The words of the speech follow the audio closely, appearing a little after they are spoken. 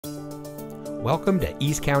Welcome to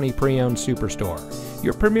East County Pre-Owned Superstore,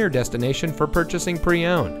 your premier destination for purchasing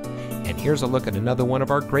pre-owned. And here's a look at another one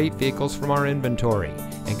of our great vehicles from our inventory,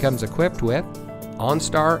 and comes equipped with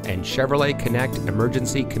OnStar and Chevrolet Connect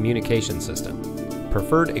emergency communication system,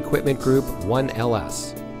 preferred equipment group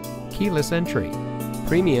 1LS, keyless entry,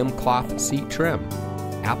 premium cloth seat trim,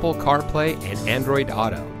 Apple CarPlay and Android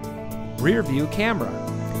Auto, rear view camera,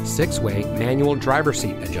 6-way manual driver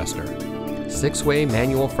seat adjuster, 6-way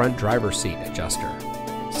manual front driver seat adjuster,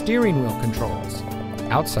 steering wheel controls,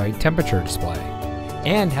 outside temperature display,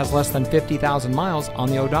 and has less than 50,000 miles on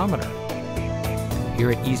the odometer.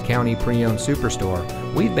 Here at East County Pre-Owned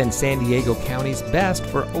Superstore, we've been San Diego County's best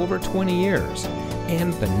for over 20 years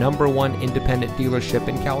and the #1 independent dealership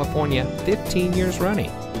in California 15 years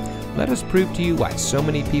running. Let us prove to you why so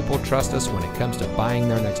many people trust us when it comes to buying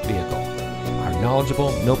their next vehicle. Our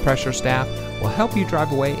knowledgeable, no-pressure staff will help you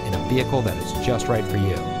drive away in a vehicle that is just right for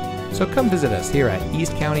you. So come visit us here at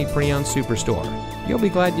East County Pre-Owned Superstore. You'll be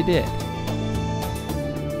glad you did.